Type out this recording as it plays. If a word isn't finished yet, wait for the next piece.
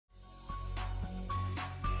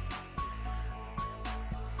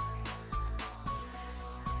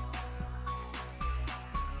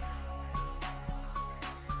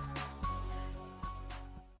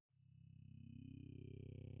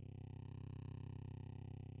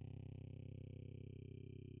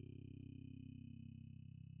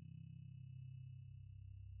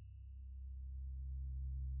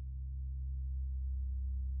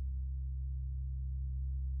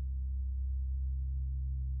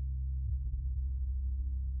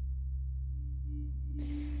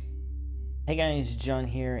Hey guys, John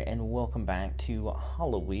here, and welcome back to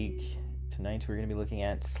Halloweek. Tonight we're going to be looking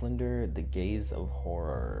at Slender, the Gaze of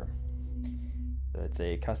Horror. So it's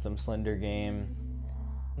a custom Slender game.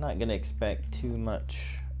 I'm not going to expect too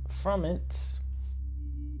much from it,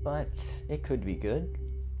 but it could be good.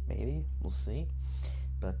 Maybe, we'll see.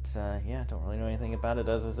 But yeah, don't really know anything about it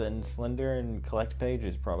other than Slender and collect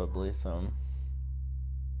pages probably, so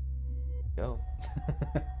go.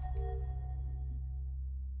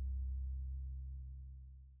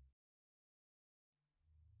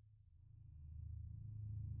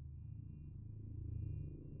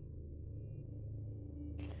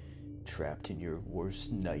 Trapped in your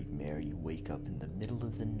worst nightmare, you wake up in the middle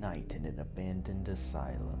of the night in an abandoned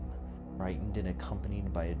asylum. Frightened and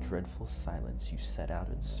accompanied by a dreadful silence, you set out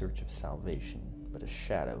in search of salvation, but a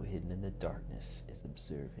shadow hidden in the darkness is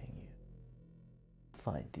observing you.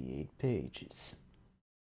 Find the 8 pages.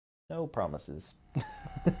 No promises.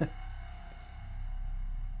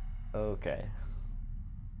 Okay.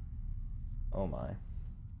 Oh my.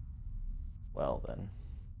 Well then.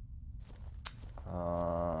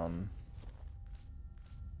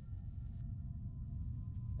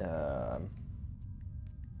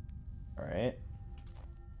 Alright.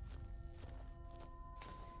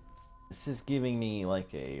 This is giving me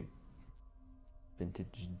like a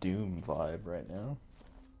vintage Doom vibe right now.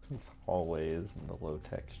 These hallways and the low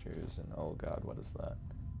textures and oh god, what is that?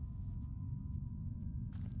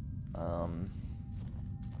 Okay.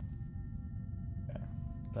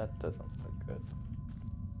 That doesn't look good.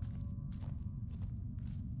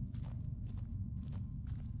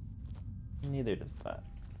 Neither does that.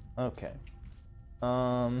 Okay.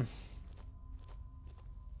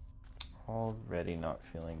 Already not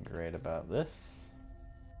feeling great about this.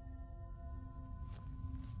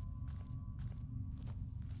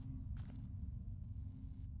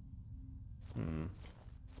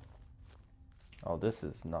 Oh, this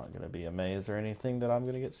is not gonna be a maze or anything that I'm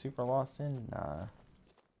gonna get super lost in? Nah.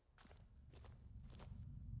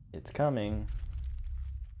 It's coming.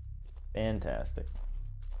 Fantastic.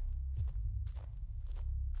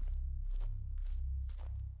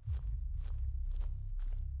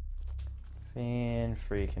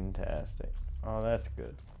 Fan-freaking-tastic. Oh, that's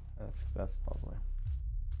good. That's lovely.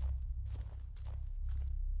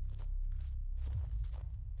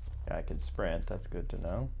 Yeah, I can sprint. That's good to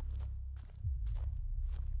know.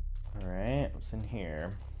 Alright, what's in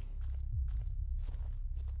here?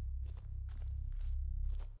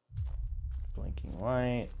 Blinking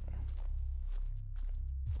light.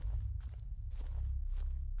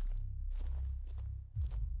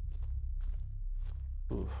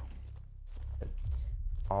 Oof. That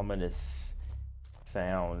ominous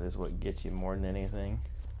sound is what gets you more than anything.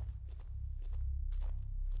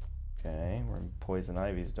 Okay, we're in Poison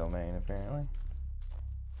Ivy's domain apparently.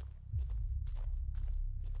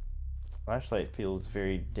 Flashlight feels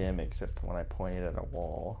very dim except when I point it at a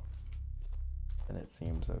wall. And it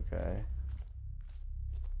seems okay.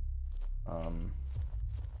 Where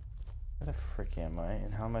the frick am I?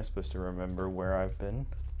 And how am I supposed to remember where I've been?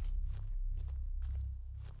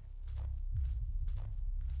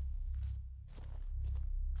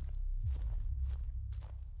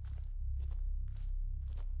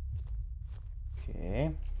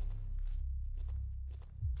 Okay.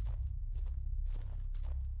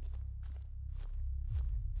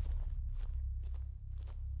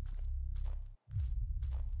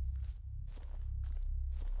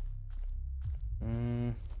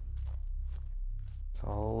 It's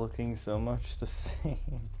all looking so much the same.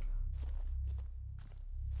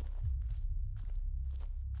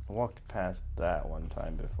 I walked past that one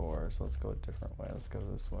time before, so let's go a different way. Let's go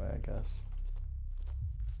this way, I guess.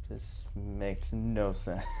 This makes no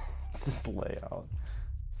sense, this layout.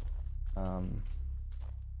 Oh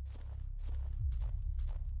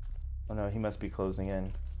no, he must be closing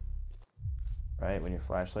in. Right, when your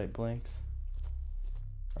flashlight blinks?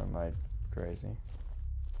 Or am I crazy?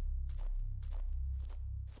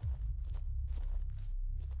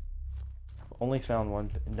 I've only found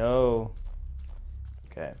one. No.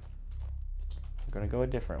 Okay. I'm gonna go a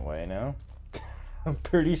different way now. I'm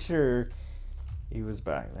pretty sure he was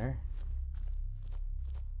back there.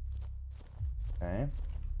 Okay.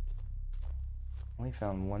 Only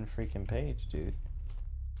found one freaking page, dude.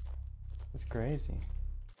 That's crazy.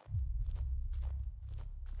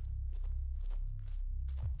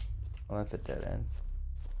 Well, that's a dead end.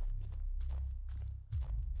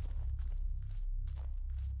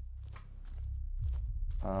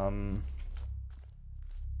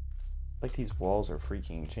 Like these walls are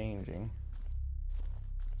freaking changing.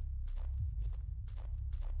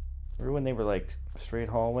 Remember when they were like straight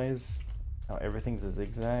hallways? How everything's a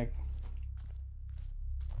zigzag?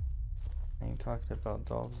 talking about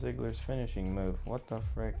Dolph Ziggler's finishing move. What the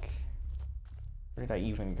frick? Where did I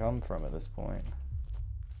even come from at this point?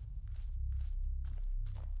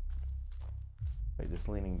 Wait, this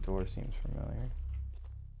leaning door seems familiar.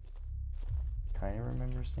 Kind of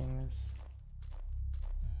remember seeing this.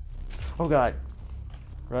 Oh god!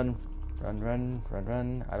 Run, run, run, run,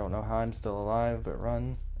 run. I don't know how I'm still alive, but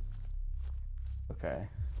run. Okay.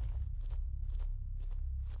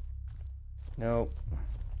 Nope.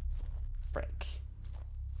 Frick.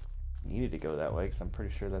 Needed to go that way because I'm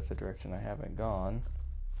pretty sure that's the direction I haven't gone.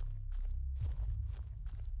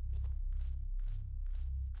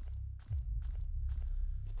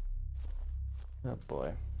 Oh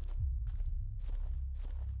boy.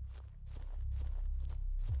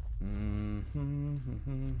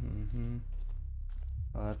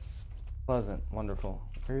 Well, that's pleasant. Wonderful.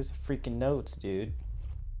 Where's the freaking notes, dude?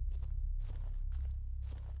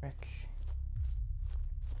 Frick.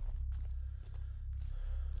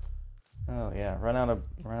 Oh yeah, run out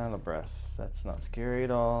of breath. That's not scary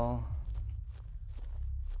at all.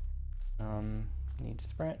 Need to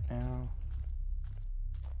sprint now.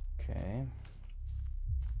 Okay.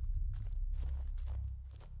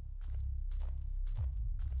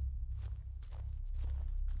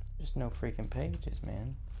 There's no freaking pages,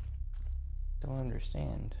 man. Don't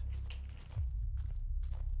understand.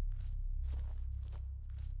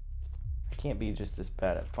 I can't be just this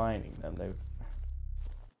bad at finding them. They've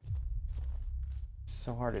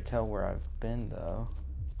so hard to tell where I've been, though.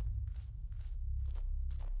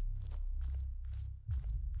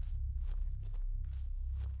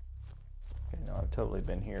 Okay, no, I've totally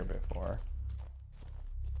been here before.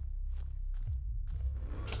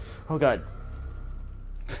 Oh god.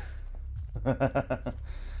 Okay,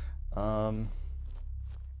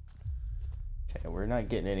 we're not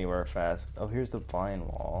getting anywhere fast. Oh, here's the vine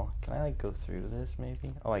wall. Can I like go through this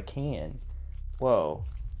maybe? Oh, I can. Whoa.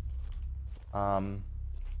 I'm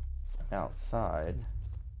outside.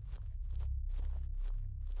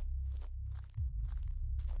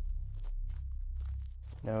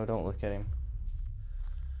 No, don't look at him.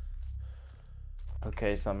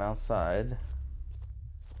 Okay, so I'm outside.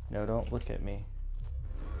 No, don't look at me.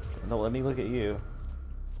 No, let me look at you.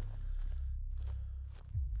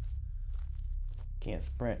 Can't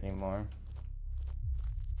sprint anymore.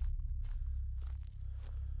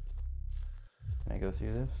 Can I go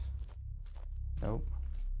through this? Nope.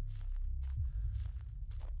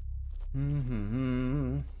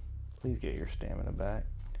 Please get your stamina back.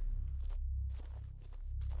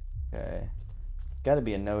 Okay. Gotta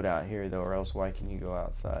be a note out here though, or else why can you go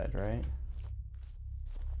outside, right?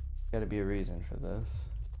 Gotta be a reason for this.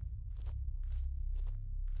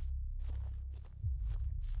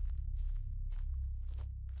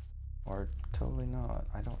 Or totally not.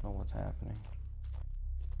 I don't know what's happening.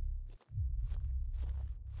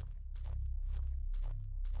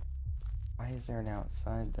 Why is there an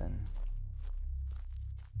outside then?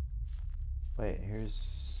 Wait,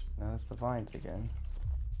 here's... No, that's the vines again.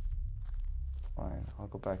 Fine, I'll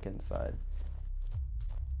go back inside.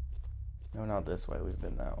 No, not this way. We've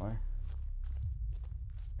been that way.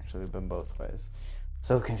 Actually, we've been both ways.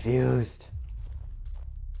 So confused.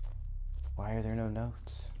 Why are there no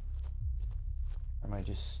notes? Or am I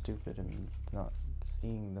just stupid and not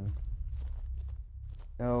seeing them?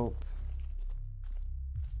 Nope.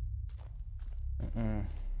 Yeah,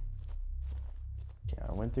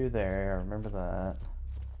 I went through there. I remember that.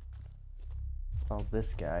 Oh,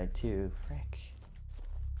 this guy too. Frick.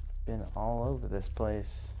 Been all over this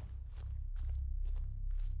place.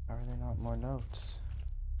 How are there not more notes?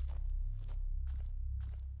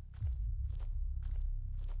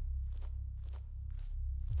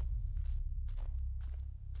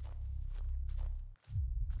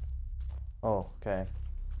 Oh, okay.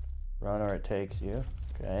 Run or it takes you.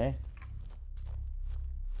 Okay.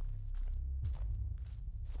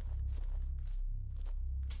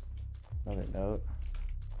 Another note.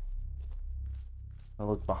 I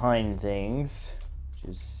look behind things, which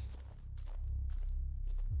is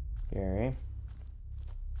scary.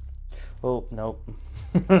 Oh, nope.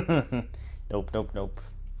 Nope, nope, nope. Nope, nope, nope,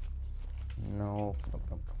 nope,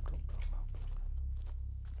 nope, nope.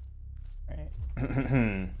 Alright.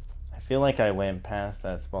 I feel like I went past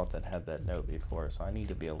that spot that had that note before, so I need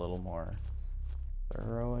to be a little more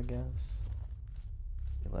thorough, I guess.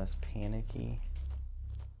 Be less panicky.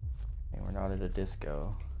 And we're not at a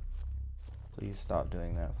disco. Please stop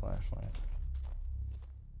doing that, flashlight.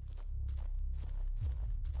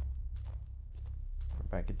 We're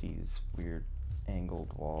back at these weird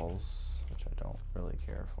angled walls, which I don't really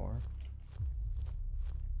care for.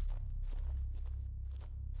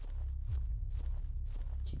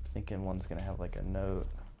 Keep thinking thinking one's gonna have like a note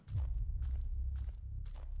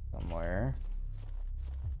somewhere.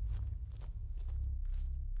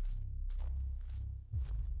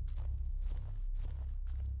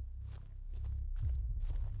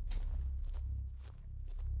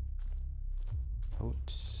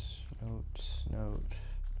 Note.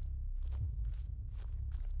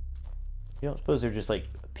 You don't suppose they're just like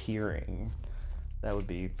appearing? That would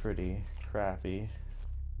be pretty crappy.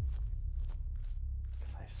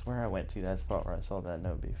 'Cause I swear I went to that spot where I saw that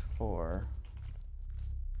note before.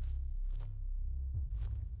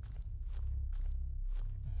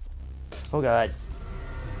 Oh god.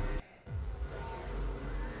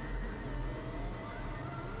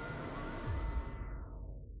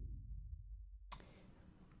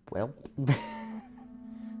 Well,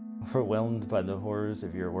 overwhelmed by the horrors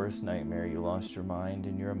of your worst nightmare, you lost your mind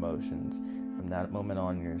and your emotions. From that moment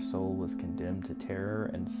on, your soul was condemned to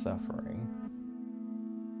terror and suffering.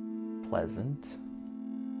 Pleasant.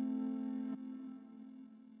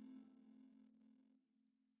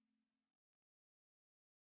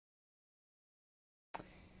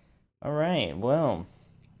 All right, well,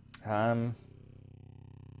 I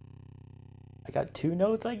got 2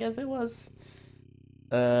 notes, I guess it was.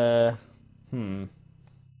 Not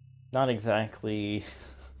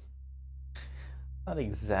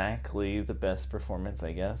exactly the best performance,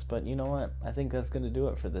 I guess, but you know what? I think that's going to do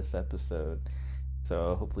it for this episode.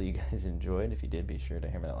 So hopefully you guys enjoyed. If you did, be sure to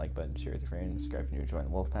hammer that like button, share with your friends, subscribe if you're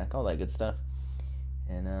joining Wolfpack, all that good stuff.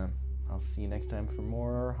 And I'll see you next time for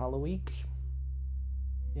more Halloweek.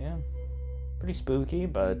 Yeah, pretty spooky,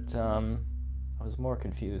 but I was more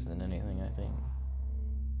confused than anything, I think.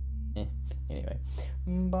 Anyway,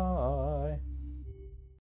 bye.